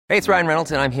Hey, it's Ryan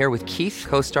Reynolds, and I'm here with Keith,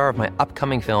 co-star of my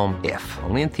upcoming film, If,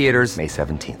 only in theaters May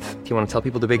 17th. Do you want to tell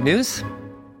people the big news?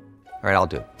 All right, I'll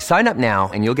do it. Sign up now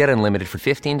and you'll get unlimited for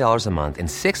 $15 a month and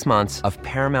 6 months of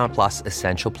Paramount Plus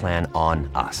Essential Plan on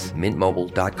us.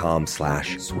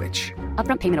 MintMobile.com/switch.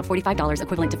 Upfront payment of $45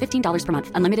 equivalent to $15 per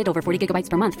month. Unlimited over 40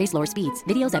 gigabytes per month. Face lower speeds.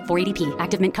 Videos at 480p.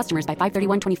 Active Mint customers by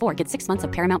 531.24 get 6 months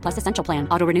of Paramount Plus Essential Plan.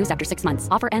 Auto renews after 6 months.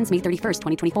 Offer ends May 31st,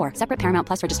 2024. Separate Paramount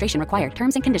Plus registration required.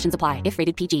 Terms and conditions apply if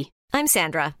rated PG. I'm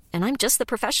Sandra, and I'm just the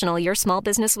professional your small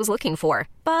business was looking for.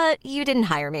 But you didn't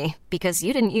hire me because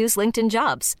you didn't use LinkedIn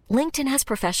Jobs. LinkedIn has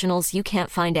professionals you can't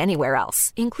find anywhere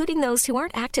else, including those who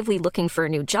aren't actively looking for a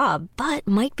new job, but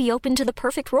might be open to the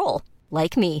perfect role,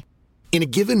 like me. In a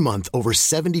given month, over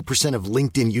 70% of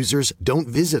LinkedIn users don't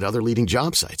visit other leading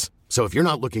job sites. So if you're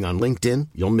not looking on LinkedIn,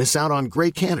 you'll miss out on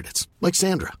great candidates like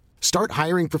Sandra. Start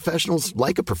hiring professionals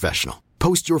like a professional.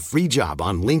 Post your free job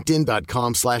on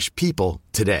linkedin.com/people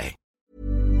today.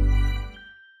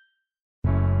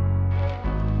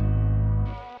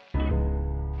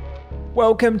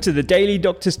 Welcome to the Daily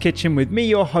Doctor's Kitchen with me,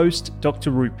 your host,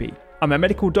 Dr. Rupi. I'm a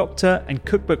medical doctor and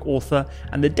cookbook author,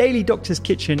 and the Daily Doctor's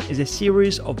Kitchen is a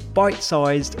series of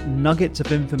bite-sized nuggets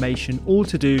of information all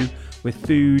to do with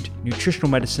food, nutritional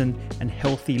medicine, and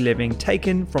healthy living,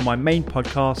 taken from my main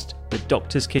podcast, the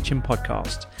Doctor's Kitchen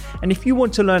Podcast. And if you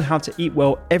want to learn how to eat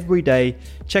well every day,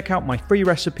 check out my free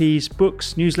recipes,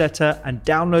 books, newsletter, and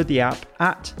download the app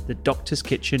at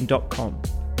thedoctorskitchen.com.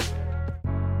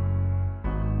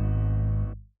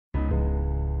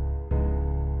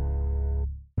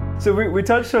 So we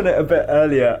touched on it a bit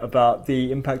earlier about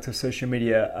the impact of social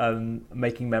media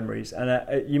making memories, and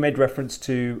you made reference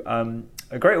to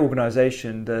a great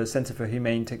organisation, the Centre for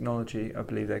Humane Technology, I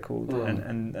believe they're called,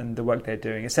 and the work they're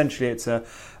doing. Essentially, it's a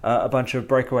bunch of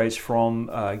breakaways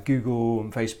from Google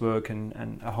and Facebook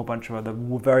and a whole bunch of other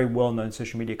very well-known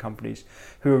social media companies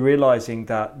who are realising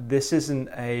that this isn't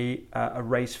a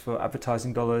race for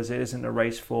advertising dollars, it isn't a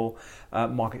race for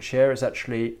market share, it's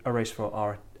actually a race for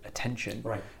our attention,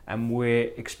 right? And we're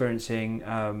experiencing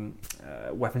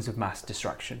weapons of mass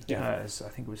distraction, as I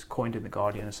think it was coined in The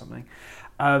Guardian or something.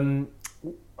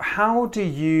 How do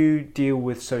you deal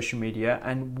with social media,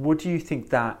 and what do you think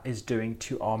that is doing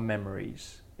to our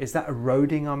memories? Is that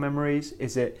eroding our memories?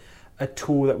 Is it a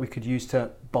tool that we could use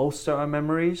to bolster our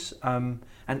memories? And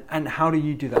how do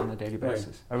you do that on a daily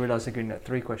basis? Right. I realise I'm getting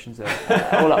 3 questions there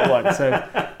all at once, so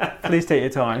please take your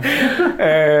time.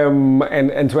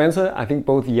 And to answer, I think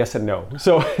both yes and no.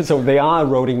 So they are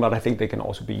eroding, but I think they can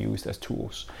also be used as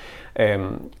tools.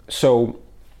 So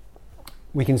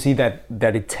we can see that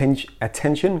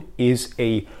attention is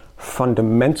a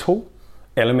fundamental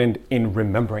element in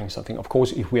remembering something. Of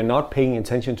course, if we are not paying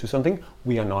attention to something,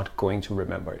 we are not going to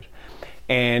remember it.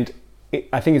 And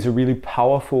I think it's a really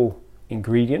powerful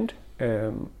ingredient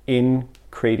in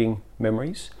creating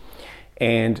memories.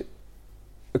 And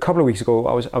a couple of weeks ago,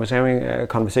 I was having a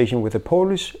conversation with a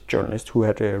Polish journalist who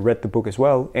had read the book as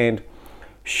well, and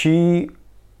she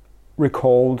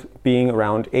recalled being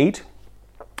around 8,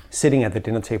 sitting at the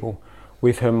dinner table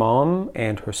with her mom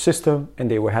and her sister, and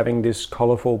they were having this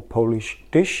colorful Polish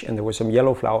dish, and there were some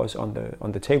yellow flowers on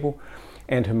the table,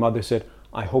 and her mother said,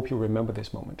 "I hope you remember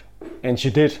this moment." And she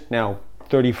did, now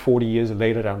 30, 40 years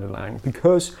later down the line,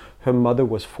 because her mother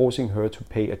was forcing her to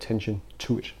pay attention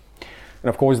to it. And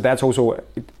of course, that's also,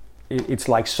 it's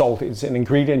like salt. It's an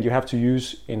ingredient you have to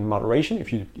use in moderation.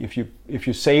 If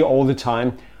you say all the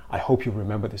time, "I hope you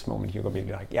remember this moment," you're gonna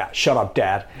be like, "Yeah, shut up,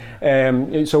 Dad."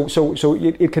 So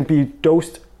it can be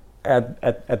dosed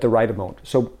at the right amount.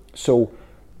 So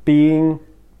being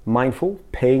mindful,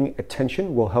 paying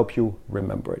attention will help you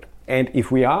remember it. And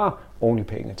if we are only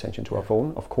paying attention to our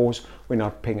phone, of course, we're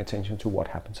not paying attention to what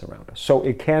happens around us. So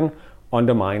it can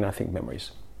undermine, I think,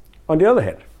 memories. On the other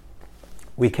hand,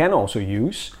 we can also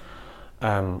use,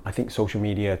 I think, social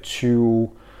media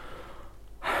to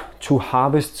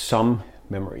harvest some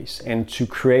memories and to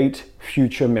create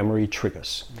future memory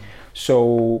triggers.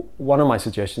 So one of my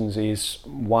suggestions is,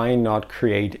 why not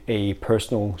create a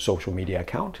personal social media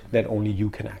account that only you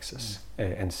can access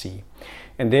and see?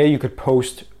 And there you could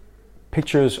post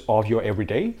pictures of your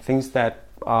everyday, things that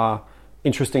are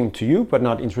interesting to you but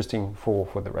not interesting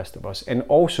for the rest of us. And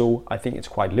also, I think it's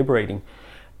quite liberating.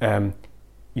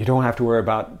 You don't have to worry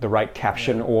about the right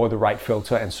caption or the right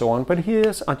filter and so on, but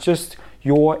here's just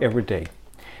your everyday.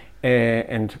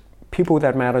 And people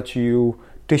that matter to you,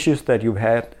 dishes that you've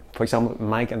had, for example,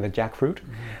 Meik and the jackfruit,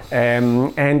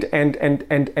 and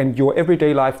your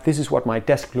everyday life. This is what my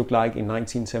desk looked like in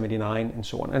 1979 and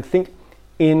so on. And I think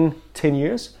in 10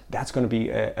 years, that's going to be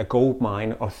a gold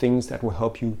mine of things that will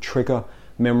help you trigger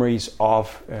memories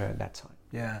of that time.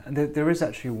 Yeah, and there is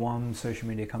actually one social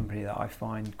media company that I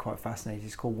find quite fascinating.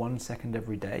 It's called 1 Second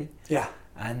Every Day. Yeah.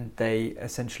 And they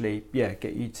essentially, get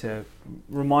you to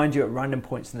remind you at random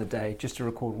points in the day just to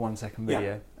record 1 second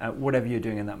video, whatever you're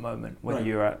doing in that moment, whether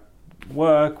you're at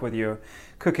work, whether you're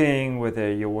cooking,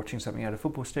 whether you're watching something at a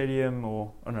football stadium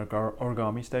or an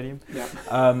origami stadium.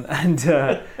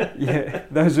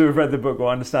 Those who have read the book will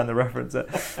understand the reference.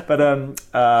 But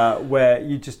where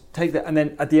you just take that, and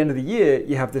then at the end of the year,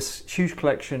 you have this huge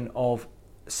collection of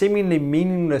seemingly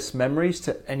meaningless memories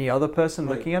to any other person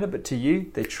looking at it, but to you,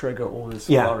 they trigger all this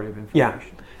flurry of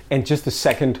information. Yeah, and just a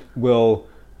second will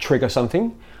trigger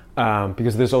something,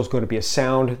 because there's also going to be a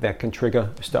sound that can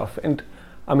trigger stuff. And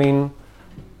I mean,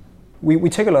 we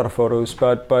take a lot of photos,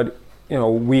 but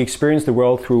we experience the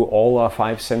world through all our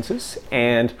 5 senses,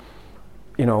 and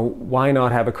why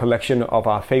not have a collection of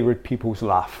our favorite people's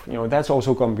laugh? That's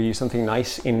also going to be something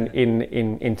nice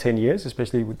in 10 years,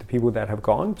 especially with the people that have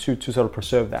gone, to sort of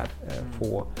preserve that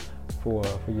for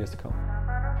years to come.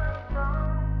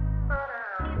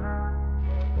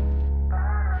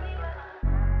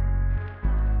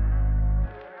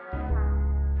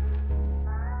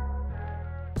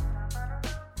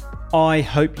 I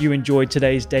hope you enjoyed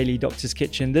today's Daily Doctor's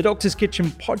Kitchen. The Doctor's Kitchen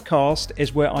podcast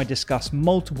is where I discuss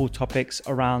multiple topics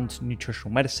around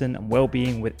nutritional medicine and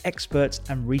well-being with experts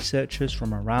and researchers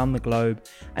from around the globe.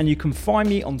 And you can find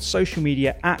me on social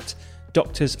media at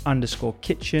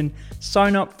doctors_kitchen.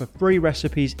 Sign up for free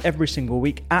recipes every single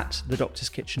week at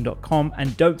thedoctorskitchen.com.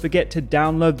 And don't forget to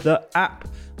download the app.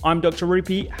 I'm Dr.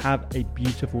 Rupy. Have a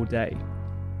beautiful day.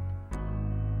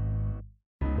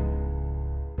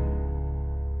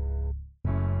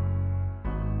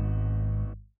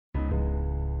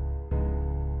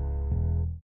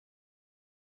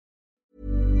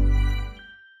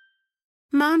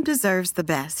 Mom deserves the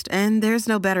best, and there's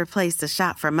no better place to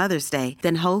shop for Mother's Day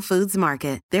than Whole Foods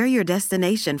Market. They're your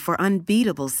destination for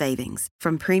unbeatable savings,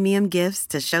 from premium gifts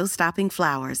to show-stopping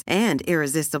flowers and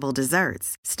irresistible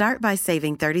desserts. Start by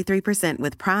saving 33%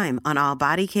 with Prime on all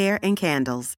body care and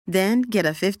candles. Then get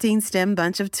a 15-stem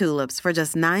bunch of tulips for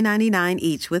just $9.99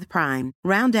 each with Prime.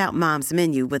 Round out Mom's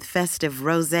menu with festive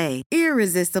rosé,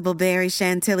 irresistible berry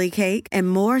chantilly cake, and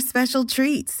more special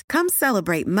treats. Come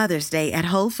celebrate Mother's Day at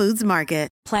Whole Foods Market.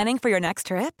 Planning for your next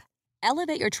trip?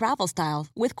 Elevate your travel style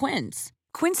with Quince.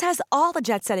 Quince has all the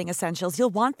jet-setting essentials you'll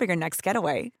want for your next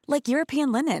getaway, like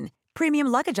European linen, premium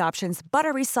luggage options,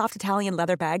 buttery soft Italian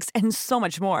leather bags, and so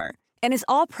much more. And is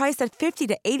all priced at 50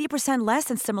 to 80% less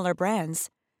than similar brands.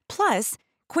 Plus,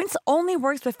 Quince only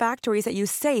works with factories that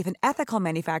use safe and ethical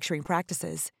manufacturing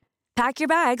practices. Pack your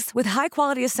bags with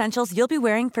high-quality essentials you'll be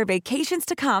wearing for vacations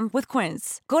to come with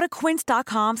Quince. Go to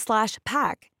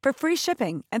quince.com/pack for free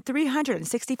shipping and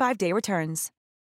 365-day returns.